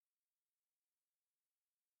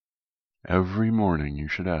Every morning you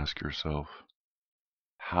should ask yourself,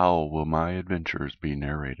 how will my adventures be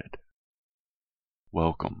narrated?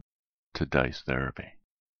 Welcome to Dice Therapy.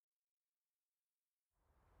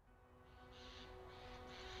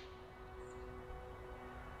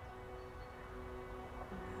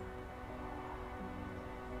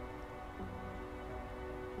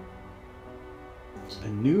 A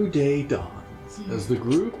new day dawns as the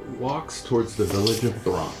group walks towards the village of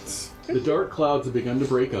Bronze. The dark clouds have begun to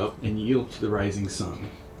break up and yield to the rising sun.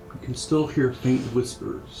 You can still hear faint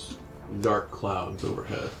whispers in dark clouds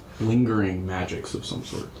overhead, lingering magics of some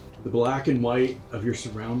sort. The black and white of your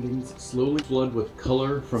surroundings slowly flood with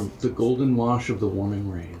color from the golden wash of the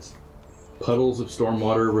warming rays. Puddles of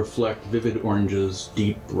stormwater reflect vivid oranges,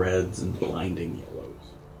 deep reds, and blinding yellows.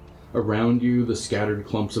 Around you, the scattered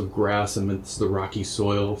clumps of grass amidst the rocky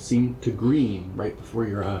soil seem to green right before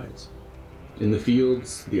your eyes. In the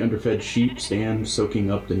fields, the underfed sheep stand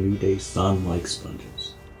soaking up the new day sun like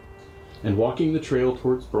sponges. And walking the trail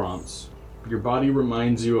towards Bronze, your body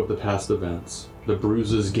reminds you of the past events. The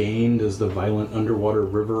bruises gained as the violent underwater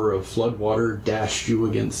river of floodwater dashed you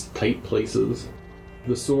against tight places.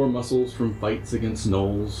 The sore muscles from fights against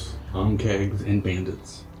gnolls, onkegs, and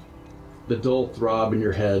bandits. The dull throb in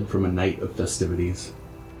your head from a night of festivities.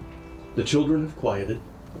 The children have quieted.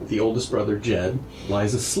 The oldest brother, Jed,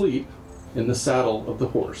 lies asleep in the saddle of the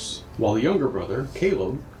horse, while the younger brother,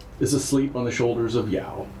 Caleb, is asleep on the shoulders of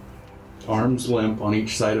Yao, arms limp on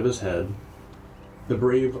each side of his head. The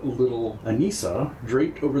brave little Anissa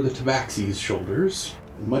draped over the tabaxi's shoulders,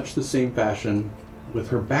 in much the same fashion, with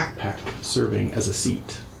her backpack serving as a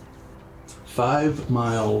seat. 5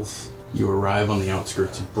 miles, you arrive on the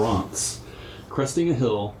outskirts of Bronze, cresting a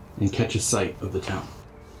hill and catch a sight of the town.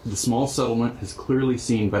 The small settlement has clearly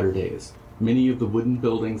seen better days. Many of the wooden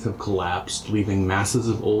buildings have collapsed, leaving masses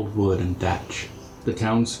of old wood and thatch. The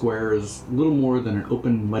town square is little more than an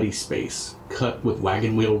open, muddy space, cut with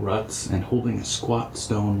wagon wheel ruts and holding a squat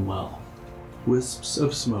stone well. Wisps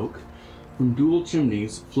of smoke from dual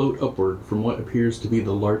chimneys float upward from what appears to be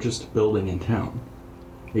the largest building in town.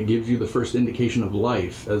 It gives you the first indication of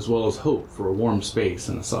life, as well as hope for a warm space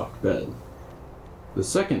and a soft bed. The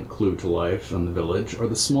second clue to life in the village are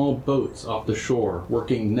the small boats off the shore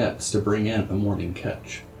working nets to bring in a morning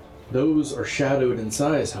catch. Those are shadowed in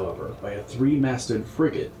size, however, by a 3-masted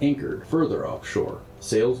frigate anchored further offshore.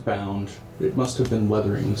 Sails bound, it must have been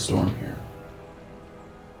weathering the storm here.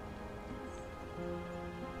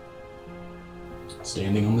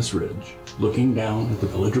 Standing on this ridge, looking down at the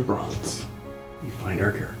village of Bronze, you find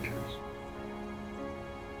our characters.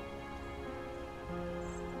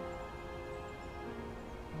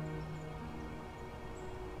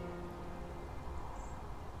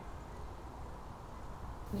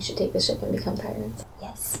 We should take the ship and become pirates.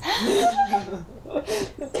 Yes.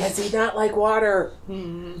 Kezzy not like water.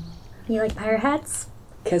 You like pirate hats?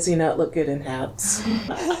 Kezzy not look good in hats.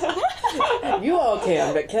 You all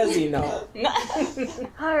can, but Kezzy no.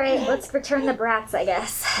 Alright, let's return the brats, I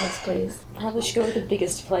guess. Yes, please. Probably should go to the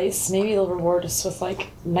biggest place. Maybe they'll reward us with,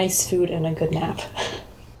 nice food and a good nap.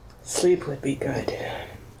 Sleep would be good.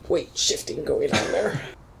 Weight shifting going on there.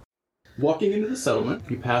 Walking into the settlement,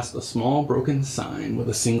 you pass a small broken sign with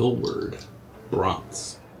a single word,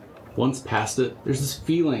 Bronze. Once past it, there's this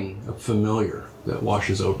feeling of familiar that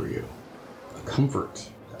washes over you. A comfort,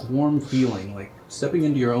 a warm feeling like stepping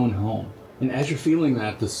into your own home. And as you're feeling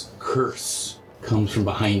that, this curse comes from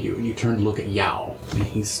behind you, and you turn to look at Yao, and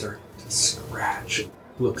he starts to scratch.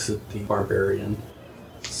 Looks at the barbarian,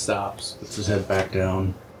 stops, puts his head back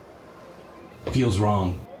down. Feels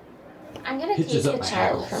wrong. I'm gonna take Hitches up the my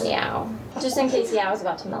child house. from Yao. Just in case Yao's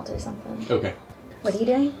about to melt or something. Okay. What are you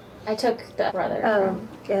doing? I took the brother Oh,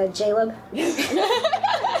 Jaleb.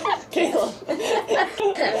 Caleb.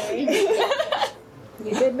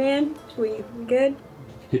 You good, man? We good?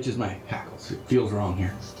 Hitches my hackles. It feels wrong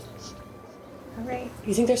here. Alright.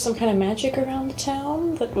 You think there's some kind of magic around the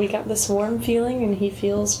town? That we got this warm feeling and he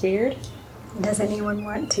feels weird? Does anyone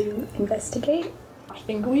want to investigate? I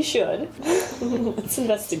think we should. Let's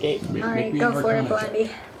investigate. Alright, go for it, Blondie.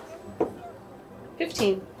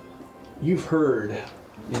 15. You've heard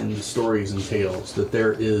in the stories and tales that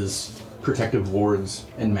there is protective wards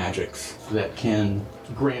and magics that can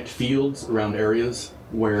grant fields around areas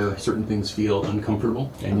where certain things feel uncomfortable,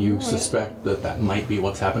 and you suspect that that might be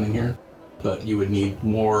what's happening here, but you would need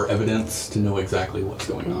more evidence to know exactly what's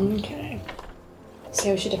going on. Okay.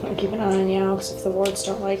 So we should definitely keep an eye on Yao, because if the wards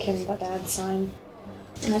don't like him, that's a bad sign.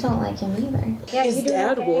 I don't like him either. Yeah, Is you doing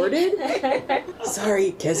Dad okay? warded?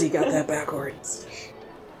 Sorry, Kezzy got that backwards.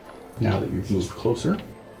 Now that you've moved closer,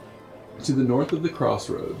 to the north of the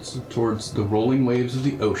crossroads, towards the rolling waves of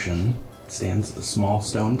the ocean, stands a small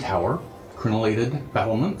stone tower, crenellated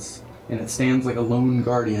battlements, and it stands like a lone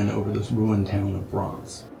guardian over this ruined town of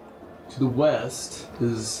Bronze. To the west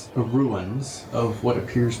is a ruins of what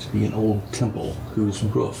appears to be an old temple whose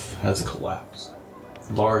roof has collapsed.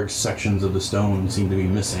 Large sections of the stone seem to be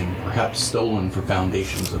missing, perhaps stolen for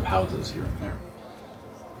foundations of houses here and there.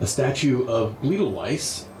 A statue of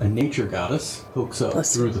Bledelweiss, a nature goddess, pokes up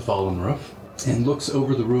through the fallen roof and looks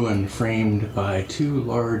over the ruin framed by two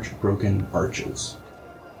large broken arches.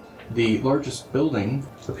 The largest building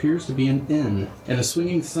appears to be an inn, and a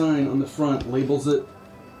swinging sign on the front labels it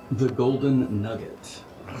the Golden Nugget.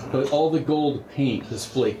 But all the gold paint has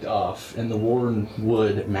flaked off, and the worn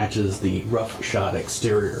wood matches the rough-shod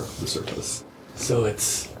exterior of the surface. So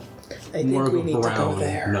it's more of a brown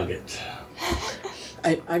nugget.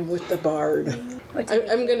 I'm with the bard.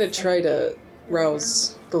 I'm gonna try to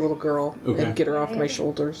rouse the little girl and get her off my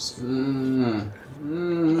shoulders.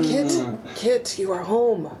 Kit, you are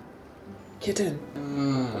home. Kitten,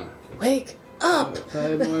 wake up!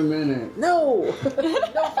 5 more minutes. No,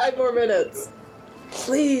 5 more minutes,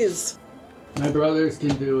 please. My brothers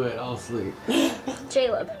can do it. I'll sleep.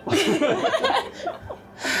 Caleb.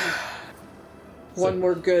 One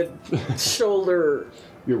more good shoulder.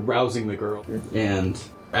 You're rousing the girl, and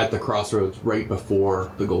at the crossroads right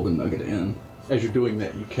before the Golden Nugget Inn. As you're doing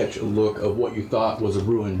that, you catch a look of what you thought was a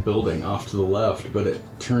ruined building off to the left, but it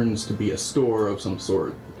turns to be a store of some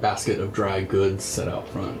sort. Basket of dry goods set out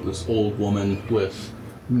front. This old woman with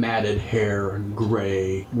matted hair,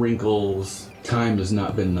 gray, wrinkles. Time has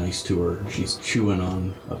not been nice to her. She's chewing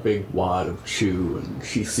on a big wad of chew, and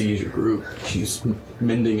she sees your group. She's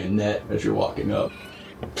mending a net as you're walking up.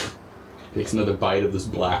 Takes another bite of this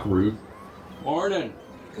black root. Morning!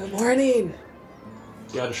 Good morning.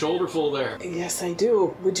 Got a shoulder full there. Yes, I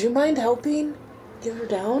do. Would you mind helping get her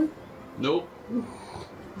down? Nope.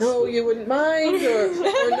 No, you wouldn't mind, or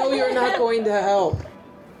no, you're not going to help.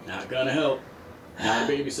 Not gonna help. Not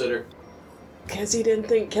a babysitter. Kezzy didn't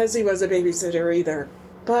think Kezzy was a babysitter either.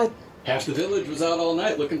 But Half the village was out all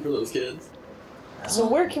night looking for those kids. So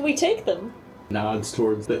where can we take them? Nods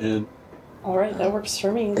towards the inn. Alright, that works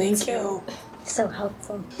for me. thank you. So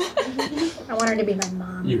helpful. I want her to be my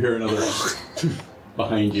mom. You hear another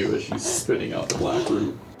behind you as she's spitting out the black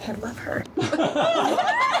root. I love her.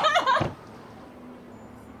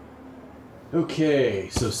 Okay,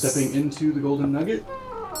 so stepping into the Golden Nugget.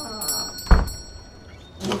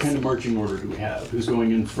 What kind of marching order do we have? Who's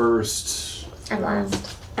going in first? I'm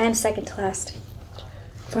last. I am second to last.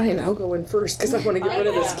 Fine, I'll go in first because I want to get rid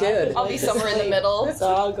of this kid. I'll be somewhere in the middle.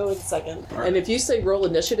 So I'll go in second. And if you say roll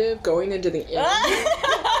initiative going into the inn,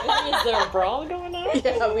 Is there a brawl going on?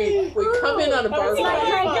 yeah, we come in on a bar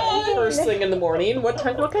fight first thing in the morning. What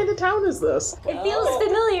kind of town is this? It feels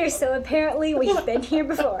familiar, so apparently we've been here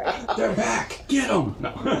before. They're back! Get them!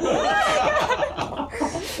 No.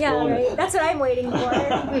 Yeah, Roll right. That's what I'm waiting for.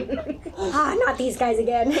 Not these guys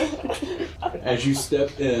again. As you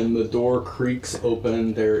step in, the door creaks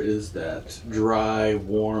open. There is that dry,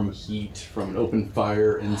 warm heat from an open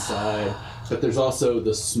fire inside. But there's also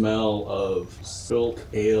the smell of spilt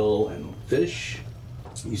ale and fish.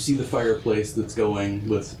 You see the fireplace that's going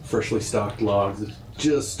with freshly stocked logs. It's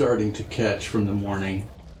just starting to catch from the morning.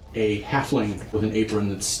 A halfling with an apron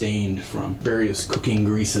that's stained from various cooking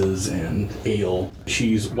greases and ale.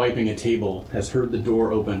 She's wiping a table, has heard the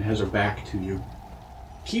door open, has her back to you.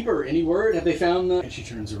 Keeper, any word? Have they found the... And she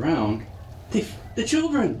turns around. The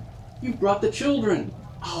children! You brought the children!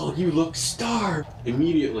 Oh, you look starved!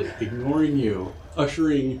 Immediately, ignoring you,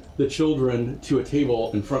 ushering the children to a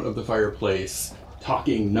table in front of the fireplace,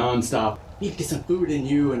 talking nonstop. Need to get some food in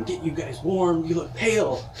you and get you guys warm. You look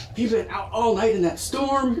pale. Have you been out all night in that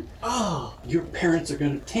storm? Oh, your parents are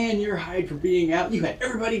gonna tan your hide for being out. You had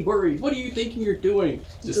everybody worried. What are you thinking you're doing?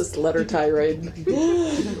 Just let her tirade.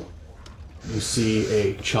 You see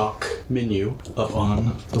a chalk menu up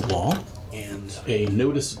on the wall and a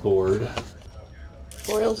notice board.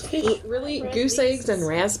 Boiled fish. Really? Goose eggs and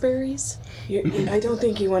raspberries? I don't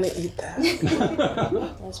think you want to eat that.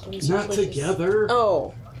 Not together.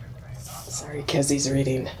 Oh. Sorry, Kezzy's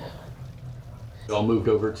reading. All moved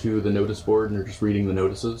over to the notice board and are just reading the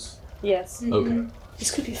notices. Yes. Okay.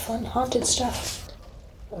 This could be fun, haunted stuff.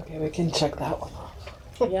 Okay, we can check that one off.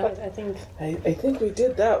 Yeah, I think. I think we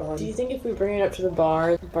did that one. Do you think if we bring it up to the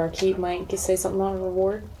bar, the barkeep might say something on a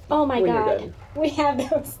reward? Oh my When you're god. done. We have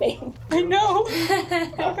those things. I know.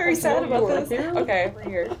 I'm very sad about this. Okay, we're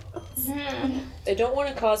here. brats. I don't want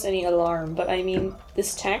to cause any alarm, but I mean,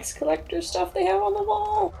 this tax collector stuff they have on the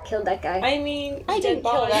wall. Killed that guy. I mean, I didn't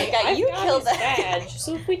dead kill body. that guy. I've You got killed his that guy. badge.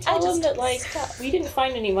 So if we tell I them just that, like, stopped. we didn't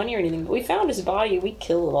find any money or anything, but we found his body, we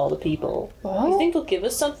killed all the people. You think they'll give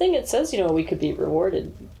us something? It says, we could be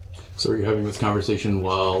rewarded. So you're having this conversation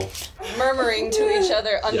while... Murmuring to each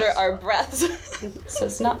other under Yes. our breaths. So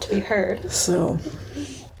it's not to be heard. So,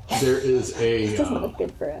 There is a Doesn't look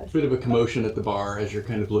good for us. bit of a commotion at the bar as you're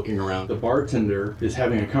kind of looking around. The bartender is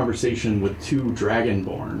having a conversation with two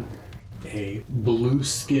Dragonborn, a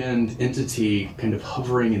blue-skinned entity kind of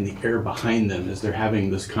hovering in the air behind them as they're having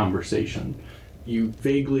this conversation. You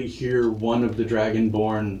vaguely hear one of the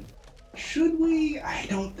Dragonborn, "Should we? I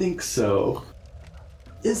don't think so.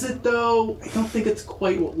 Is it though? I don't think it's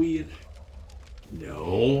quite what we...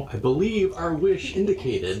 No, I believe our wish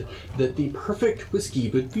indicated that the perfect whiskey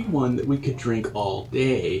would be one that we could drink all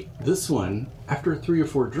day. This one, after 3 or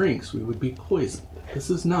 4 drinks, we would be poisoned. This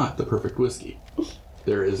is not the perfect whiskey."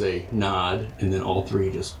 There is a nod, and then all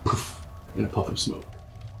three just poof in a puff of smoke.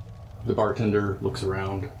 The bartender looks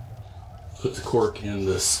around, puts a cork in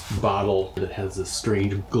this bottle that has this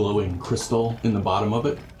strange glowing crystal in the bottom of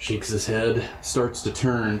it, shakes his head, starts to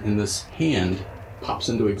turn, and this hand pops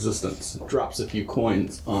into existence, drops a few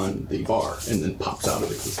coins on the bar, and then pops out of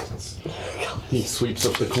existence. He sweeps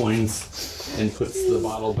up the coins and puts the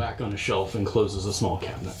bottle back on a shelf and closes a small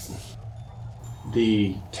cabinet.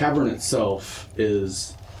 The tavern itself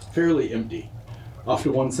is fairly empty. Off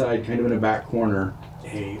to one side, kind of in a back corner,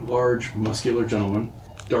 a large, muscular gentleman,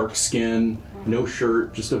 dark skin, no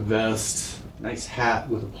shirt, just a vest, nice hat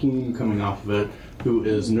with a plume coming off of it, who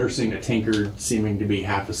is nursing a tankard, seeming to be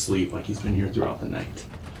half asleep, like he's been here throughout the night.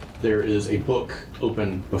 There is a book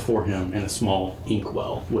open before him and a small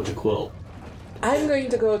inkwell with a quill. I'm going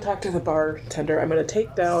to go talk to the bartender. I'm going to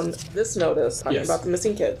take down this notice talking Yes. about the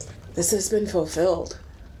missing kids. This has been fulfilled.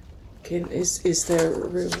 Is there a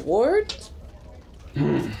reward?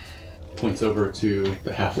 Points over to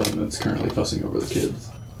the halfling that's currently fussing over the kids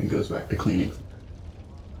and goes back to cleaning.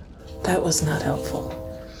 That was not helpful.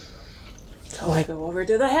 So I go over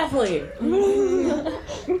to the halfling.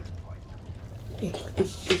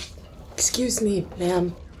 Excuse me,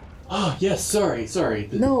 ma'am. Oh, yes, sorry.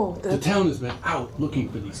 The, No, the that- town has been out looking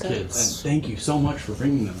for these kids, and That's- thank you so much for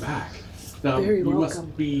bringing them back. Now, Very you welcome.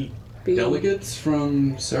 must be delegates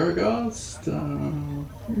from Saragost?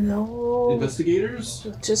 No. Investigators?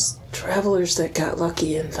 Just travelers that got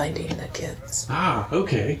lucky in finding the kids. Ah,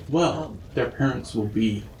 okay. Well, their parents will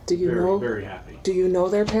be Do you very, know? very happy. Do you know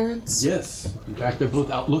their parents? Yes. In fact, they're both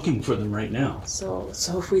out looking for them right now. So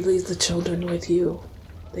if we leave the children with you,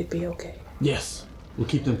 they'd be okay. Yes. We'll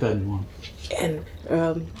keep them fed and warm. And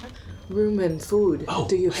room and food. Oh.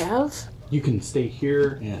 Do you have? You can stay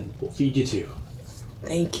here, and we'll feed you too.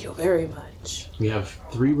 Thank you very much. We have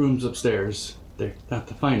 3 rooms upstairs. They're not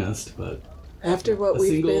the finest, but After what a we've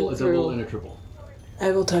single, been a double, through, and a triple.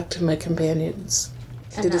 I will talk to my companions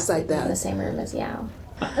I'm to not decide sleeping in the that. same room as Yao.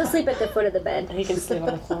 He'll sleep at the foot of the bed. He can sleep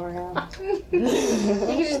on the floor now. You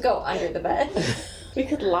can just go under the bed. We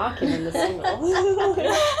could lock him in the single.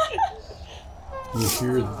 You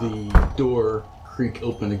hear the door creak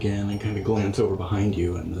open again and kind of glance over behind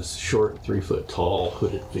you, and this short, 3-foot-tall,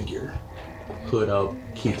 hooded figure. Hood up,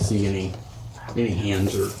 can't see any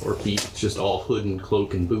hands or feet, it's just all hood and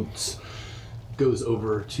cloak and boots. Goes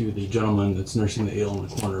over to the gentleman that's nursing the ale in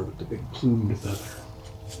the corner with the big plumed feather.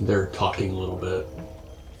 They're talking a little bit.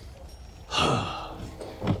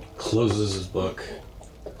 Closes his book,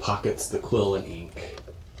 pockets the quill and ink.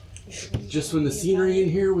 Just when the scenery in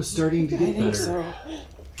here was starting to I get think better, so.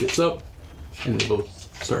 gets up, and they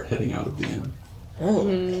both start heading out of the inn.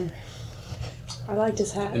 Oh. I liked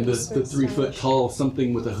his hat. And the 3-foot-tall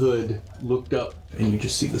something with a hood looked up, and you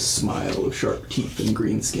just see the smile of sharp teeth and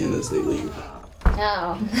green skin as they leave.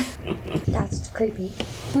 Oh. That's creepy.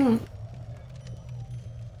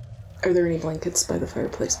 Are there any blankets by the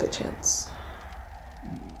fireplace by chance?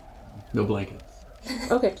 No blankets.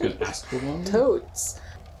 Okay. Gonna ask for one? Totes.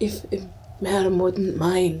 If Madam wouldn't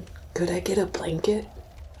mind, could I get a blanket?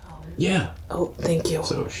 Yeah. Oh, thank you.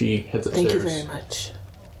 So she heads upstairs. Thank you very much.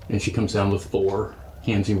 And she comes down with 4,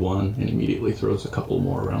 hands you one, and immediately throws a couple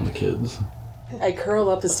more around the kids. I curl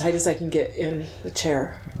up as tight as I can get in the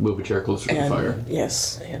chair. Move a chair closer to the And fire.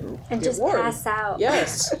 yes, and And get just warm. pass out.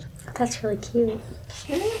 Yes. That's really cute.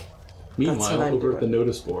 Meanwhile, what I'm over at the doing.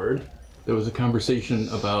 notice board, there was a conversation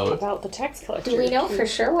about... About the tax collector. Do we know for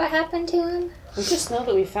sure what happened to him? We just know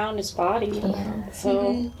that we found his body. Yeah.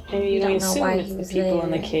 So maybe We don't we know assume why it's he the was people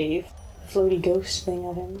in the there. cave. Floaty ghost thing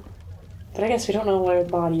of him. But I guess we don't know where the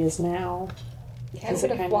body is now. I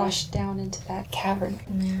would have washed down into that cavern.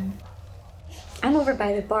 I'm over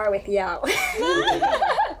by the bar with Yao.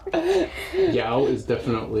 Yao is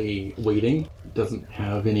definitely waiting. Doesn't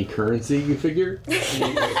have any currency, you figure. He is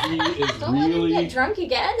Don't let him really. get drunk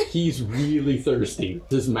again. He's really thirsty.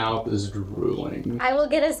 His mouth is drooling. I will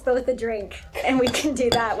get us both a drink, and we can do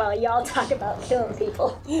that while y'all talk about killing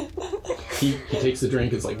people. He takes the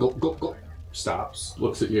drink. It's like go go go. Stops.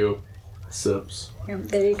 Looks at you. Sips.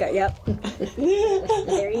 There you go. Yep.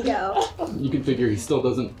 There you go. You can figure he still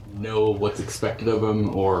doesn't know what's expected of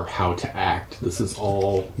him or how to act. This is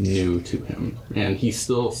all new to him. And he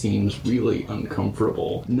still seems really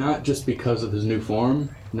uncomfortable. Not just because of his new form,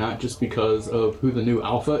 not just because of who the new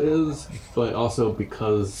alpha is, but also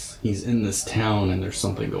because he's in this town and there's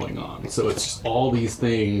something going on. So it's just all these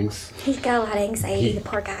things. He's got a lot of anxiety, the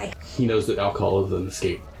poor guy. He knows that alcohol is an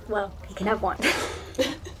escape. Well, he can have one.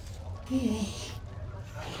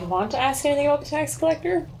 You want to ask anything about the tax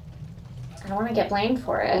collector? I don't want to get blamed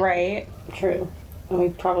for it. Right. True. And we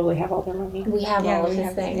probably have all their money. We have Yeah, all of we his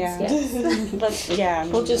have- things. yeah. Yes. But yeah.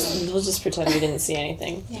 We'll just pretend we didn't see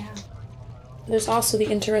anything. Yeah. There's also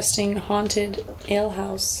the interesting haunted ale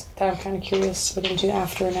house that I'm kind of curious to get into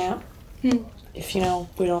after a nap. If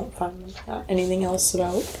we don't find anything else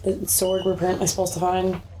about the sword we're apparently supposed to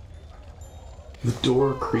find. The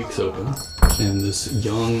door creaks open, and this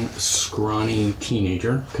young, scrawny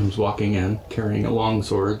teenager comes walking in, carrying a long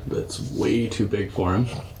sword that's way too big for him.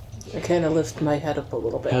 I kind of lift my head up a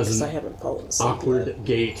little bit Has because an I haven't fallen asleep. Awkward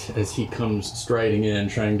gait as he comes striding in,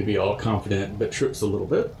 trying to be all confident, but trips a little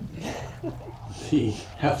bit. The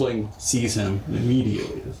halfling sees him and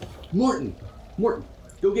immediately is, Morton,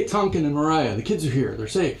 go get Tonkin and Mariah. The kids are here. They're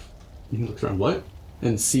safe. And he looks around, what?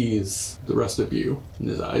 And sees the rest of you, and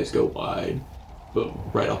his eyes go wide. Boom,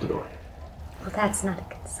 right out the door. Well, that's not a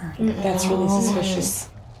good sign. That's really suspicious.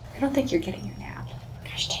 I don't think you're getting your nap.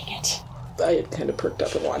 Gosh dang it. I had kind of perked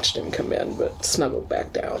up and watched him come in, but snuggled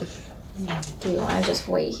back down. Do you want to just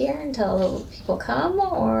wait here until people come,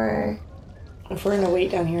 or? If we're gonna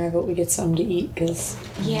wait down here, I vote we get something to eat, because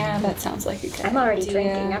Yeah, that sounds like a good I'm already idea.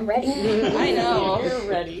 drinking. I'm ready. I know. you're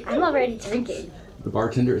ready. I'm already drinking. The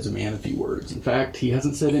bartender is a man of few words. In fact, he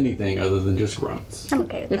hasn't said anything other than just grunts. I'm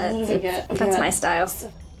okay with that. That's my style.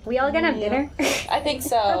 We all gonna have dinner? I think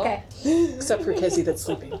so. Okay. Except for Kezzy that's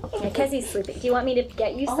sleeping. Yeah, Kezzy's sleeping. Do you want me to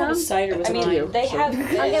get you I'll have a some? cider with I mean, mine. they have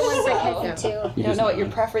fish. I'll get one for so- Kezzy too. He I don't know what your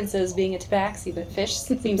does preference is being a tabaxi, but fish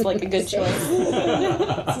seems like a good choice.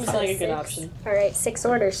 Seems like a good 6. option. All right, 6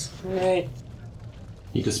 orders. Alright.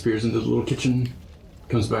 He disappears into the little kitchen,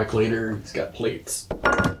 comes back later, he's got plates.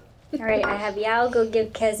 All right, I have Yao go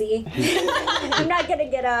give Kezzy. I'm not gonna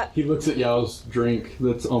get up. He looks at Yao's drink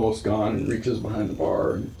that's almost gone and reaches behind the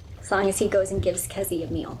bar. And As long as he goes and gives Kezzy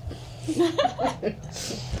a meal. You can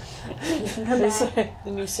come back.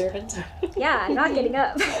 The new servant. Yeah, I'm not getting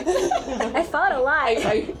up. I fought a lot.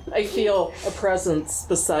 I feel a presence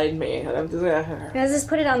beside me, and I'm just. Let's just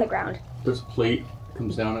put it on the ground. there's a plate,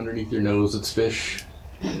 comes down underneath your nose, it's fish.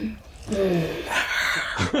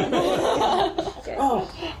 Oh,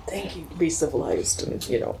 thank you. Be civilized and,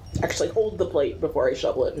 actually hold the plate before I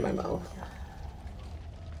shovel it in my mouth.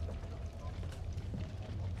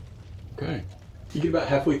 Okay. You get about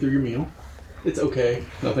halfway through your meal. It's okay,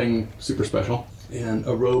 nothing super special. And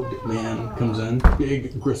a robed man comes in,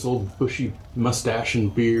 big, bristled, bushy mustache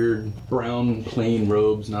and beard, brown, plain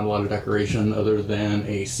robes, not a lot of decoration other than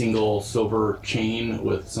a single silver chain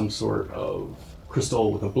with some sort of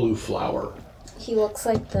crystal with a blue flower. He looks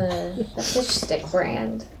like the fish stick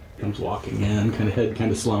brand. Comes walking in,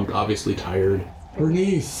 head slumped, obviously tired.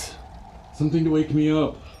 Bernice! Something to wake me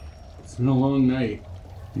up. It's been a long night.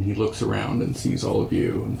 And he looks around and sees all of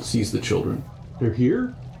you and sees the children. They're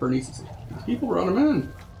here? Bernice says, these people brought them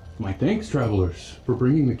in. My thanks, travelers, for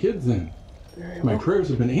bringing the kids in. My prayers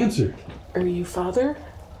have been answered. Are you father?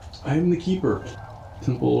 I am the keeper.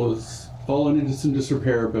 Temple has fallen into some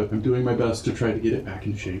disrepair, but I'm doing my best to try to get it back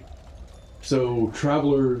in shape. So,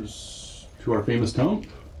 travelers to our famous tomb?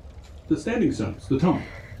 The Standing Stones, the tomb.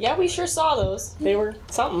 Yeah, we sure saw those. They were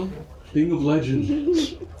something. Thing of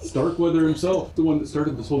legend. Starkweather himself, the one that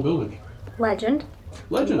started this whole village. Legend.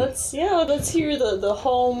 Legend. Let's hear the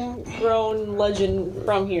homegrown legend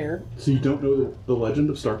from here. So you don't know the legend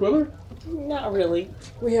of Starkweather? Not really.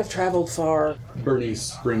 We have traveled far.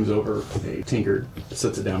 Bernice brings over a tankard,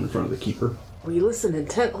 sets it down in front of the keeper. We listen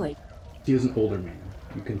intently. He is an older man.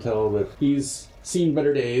 You can tell that he's seen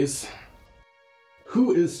better days.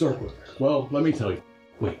 Who is Starkweather? Well, let me tell you.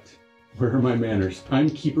 Wait, where are my manners? I'm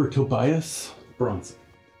Keeper Tobias Bronson.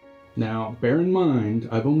 Now, bear in mind,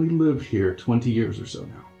 I've only lived here 20 years or so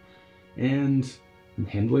now. And I'm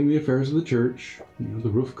handling the affairs of the church. The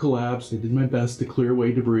roof collapsed. I did my best to clear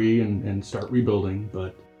away debris and start rebuilding,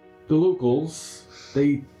 but the locals,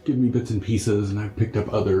 they give me bits and pieces, and I've picked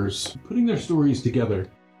up others. Putting their stories together,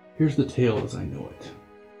 here's the tale as I know it.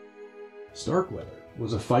 Starkweather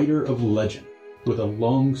was a fighter of legend. With a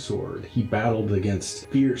long sword, he battled against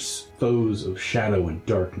fierce foes of shadow and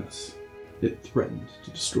darkness. It threatened to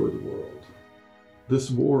destroy the world. This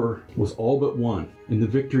war was all but won, and the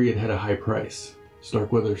victory had had a high price.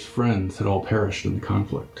 Starkweather's friends had all perished in the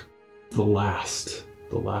conflict. The last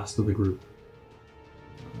of the group.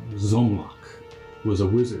 Zomlok was a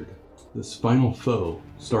wizard. This final foe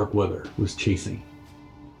Starkweather was chasing.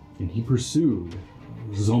 And he pursued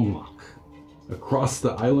Zomlok across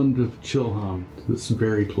the island of Chilham to this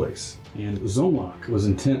very place. And Zomlok was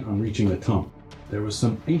intent on reaching the Tump. There was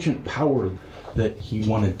some ancient power that he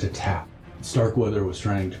wanted to tap. Starkweather was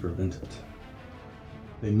trying to prevent it.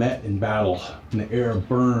 They met in battle, and the air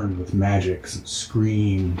burned with magics and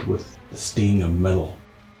screamed with the sting of metal.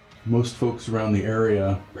 Most folks around the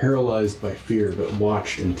area, paralyzed by fear, but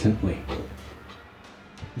watched intently.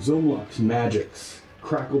 Zomlok's magics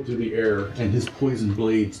crackled through the air, and his poison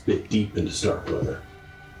blades bit deep into Starkweather.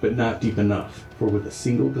 But not deep enough, for with a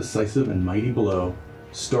single decisive and mighty blow,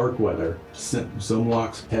 Starkweather sent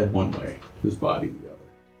Zomlok's head one way, his body the other.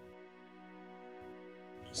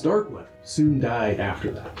 Starkweather soon died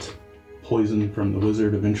after that. Poison from the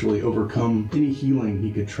wizard eventually overcome any healing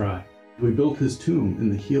he could try. We built his tomb in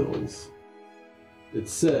the hills.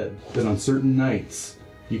 It's said that on certain nights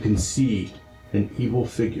you can see an evil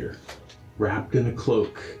figure wrapped in a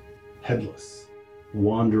cloak, headless,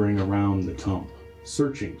 wandering around the Tump,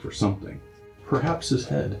 searching for something, perhaps his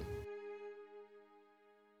head.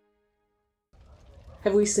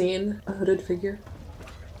 Have we seen a hooded figure?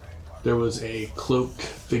 There was a cloaked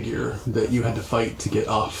figure that you had to fight to get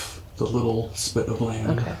off the little spit of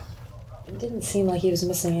land. Okay. It didn't seem like he was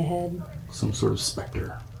missing a head. Some sort of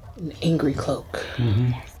specter. An angry cloak.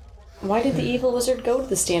 Mm-hmm. Why did the evil wizard go to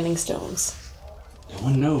the Standing Stones? No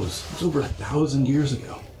one knows. It was over 1,000 years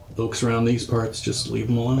ago. Folks around these parts just leave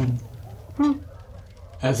him alone.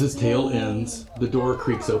 As his tale ends, the door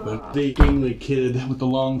creaks open. The gangly kid with the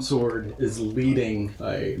long sword is leading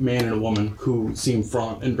a man and a woman who seem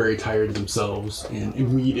fraught and very tired themselves and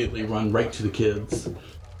immediately run right to the kids.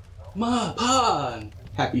 Ma, Pa!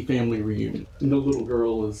 Happy family reunion. And the little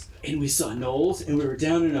girl is, and we saw gnolls, and we were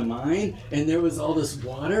down in a mine, and there was all this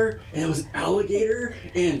water, and it was an alligator,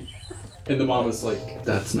 and the mom is like,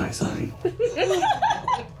 that's nice, honey.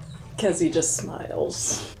 Kezzy just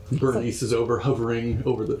smiles. Bernice is hovering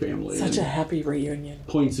over the family. Such a happy reunion.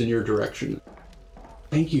 Points in your direction.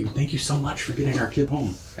 Thank you so much for getting our kid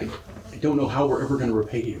home. I don't know how we're ever going to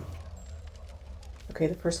repay you. Okay,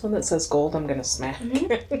 the first one that says gold, I'm gonna smack.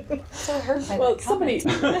 So hurt by Well, that somebody.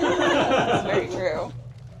 That's very true.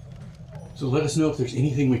 So let us know if there's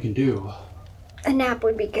anything we can do. A nap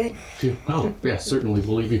would be good. Oh, yeah, certainly.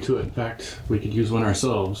 We'll leave you to it. In fact, we could use one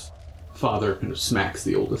ourselves. Father kind of smacks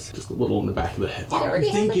the oldest just a little in the back of the head. What are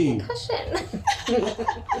you thinking? Concussion.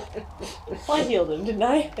 Well, I healed him, didn't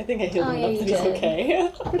I? I think I healed Oh, him yeah, up you that he's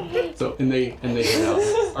did. okay. So, and they head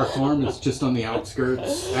out. Our farm is just on the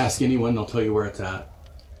outskirts. Ask anyone, they'll tell you where it's at.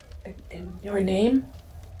 And your name?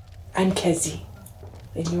 I'm Kezzy.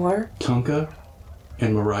 And you are? Tonka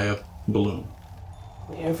and Mariah Bloom.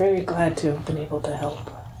 We are very glad to have been able to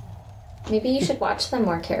help. Maybe you should watch them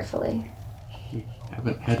more carefully. We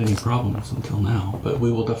haven't had any problems until now, but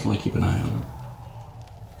we will definitely keep an eye on them.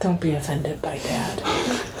 Don't be offended by Dad.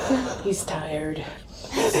 He's tired.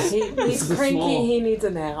 He's is a cranky, small- he needs a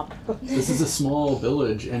nap. This is a small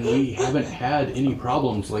village, and we haven't had any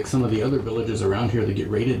problems like some of the other villages around here that get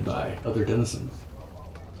raided by other denizens.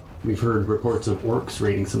 We've heard reports of orcs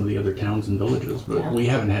raiding some of the other towns and villages, but we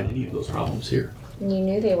haven't had any of those problems here. And you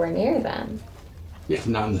knew they were near them. Yeah,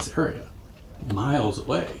 not in this area. Miles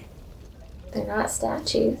away. They're not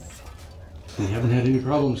statues. We haven't had any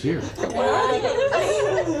problems here.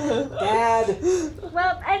 Dad!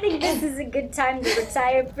 Well, I think this is a good time to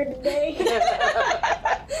retire for the day.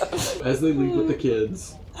 As they leave with the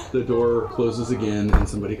kids, the door closes again and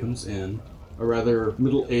somebody comes in. A rather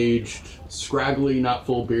middle-aged, scraggly, not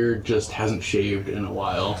full beard, just hasn't shaved in a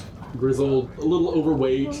while. Grizzled, a little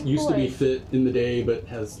overweight, used to be fit in the day, but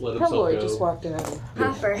has let himself Hello, I go. just walked in.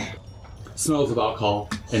 Hopper. Smells of alcohol,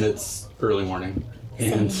 and it's early morning.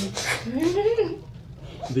 And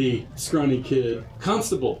the scrawny kid,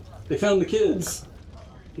 Constable, they found the kids.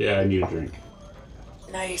 Yeah, I need a drink.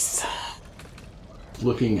 Nice.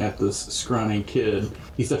 Looking at this scrawny kid,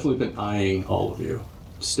 he's definitely been eyeing all of you,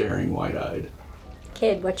 staring wide-eyed.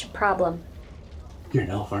 Kid, what's your problem? You're an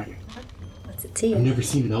elf, aren't you? What's it to I've you? never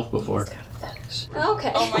seen an elf before. Okay.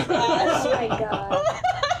 Oh my gosh. Oh my god.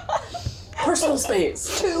 Personal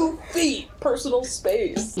space. 2 feet. Personal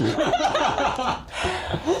space.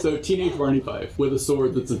 So teenage Barney Fife with a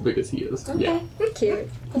sword that's as big as he is. Yeah. Cute.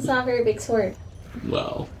 It's not a very big sword.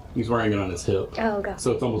 Well, he's wearing it on his hip. Oh god.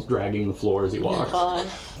 So it's almost dragging the floor as he walks. Fun.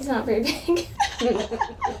 He's not very big.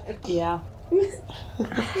 Yeah.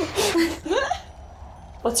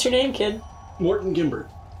 What's your name, kid? Morton Gimbert.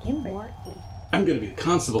 I'm gonna be the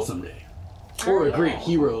constable someday. Or a great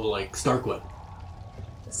hero like Starkwood.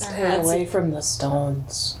 Stay away from the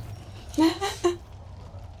stones.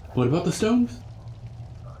 What about the stones?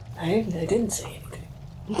 I didn't say anything.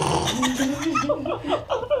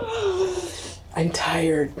 I'm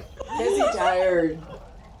tired. Busy tired.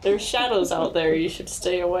 There's shadows out there. You should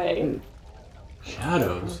stay away.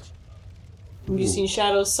 Shadows? Have you seen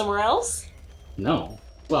shadows somewhere else? No.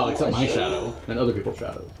 Well, except my shadow and other people's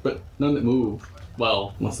shadows. But none that move.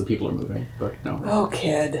 Well, unless the people are moving. But no. Oh,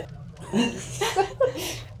 kid.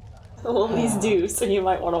 Well, these do, so you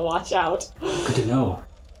might want to watch out. Good to know.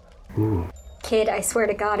 Ooh. Kid, I swear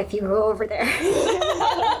to God, if you go over there,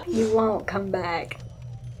 you won't come back.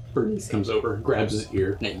 Bernice comes over, grabs his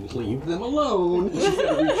ear, and leave them alone. She's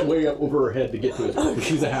got to reach way up over her head to get to it, because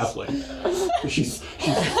she's a halfling. She's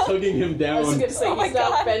hugging him down. I was gonna say, he's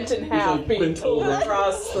not bent in half, like being bent pulled over.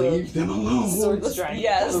 across the... Leave them alone. Sword strike.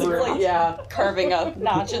 Yes, it's like Yeah. carving a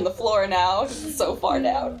notch in the floor now. It's so far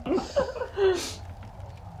down.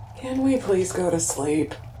 Can we please go to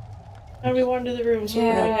sleep? Everyone to the rooms.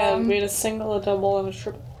 Yeah. We had a single, a double, and a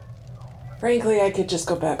triple. Frankly, I could just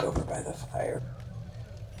go back over by the fire.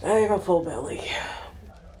 I have a full belly.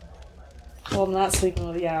 Well, I'm not sleeping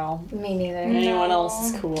with Yao. Me neither. Anyone else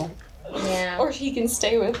is cool. Yeah. Or he can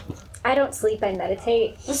stay with. I don't sleep, I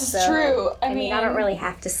meditate. This is so, true. I mean, I don't really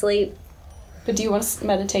have to sleep. But do you want to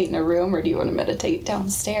meditate in a room or do you want to meditate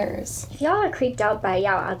downstairs? If y'all are creeped out by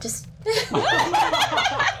Yao, I'll just...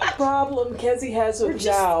 Problem Kezi has with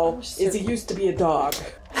Zhao is he used to be a dog.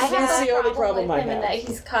 I That's have the a only problem problem I with him in that have.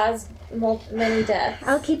 he's caused many deaths.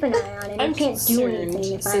 I'll keep an eye on him. I'm I can't do anything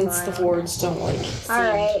concerned if I'm since the around. wards don't like him.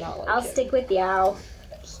 Alright, I'll stick with Yao.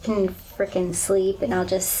 He can frickin' sleep and I'll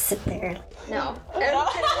just sit there. No.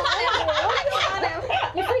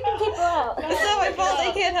 You freaking keep her out. It's not my fault.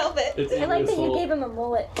 I can't help it. It's I like that you assault. gave him a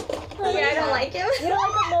mullet. Yeah, I don't like him. You don't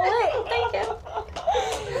like a mullet? Thank you.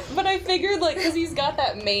 But I figured, like, because he's got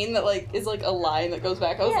that mane that, like, is like a line that goes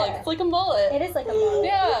back. I was like, it's like a mullet. It is like a mullet.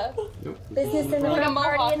 Yeah. Business in the Like a front,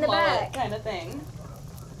 mohawk party in the mullet back. kind of thing.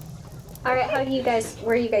 Alright, where are you guys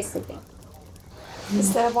sleeping? Is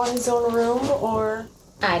Stab on his own room or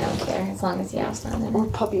I don't care as long as Yao's not in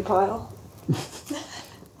it. puppy pile?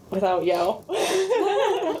 Without Yao.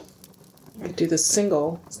 I could do the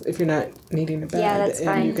single if you're not needing a bed, Yeah, that's and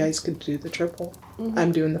fine. you guys could do the triple.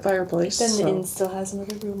 I'm doing the fireplace. Then the so. inn still has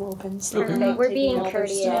another room open. So Okay. we're not We're taking being all their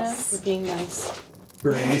courteous. stuff. We're being nice.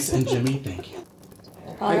 Bernice and Jimmy, thank you.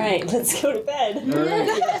 All right, let's go to bed. All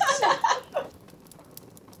right.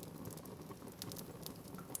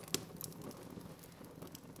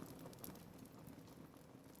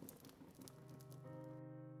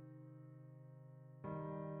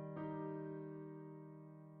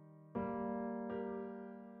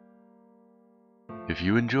 If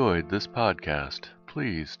you enjoyed this podcast,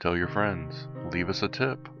 please tell your friends, leave us a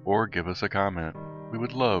tip, or give us a comment. We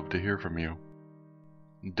would love to hear from you.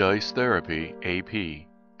 Dice Therapy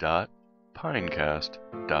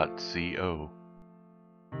AP.pinecast.co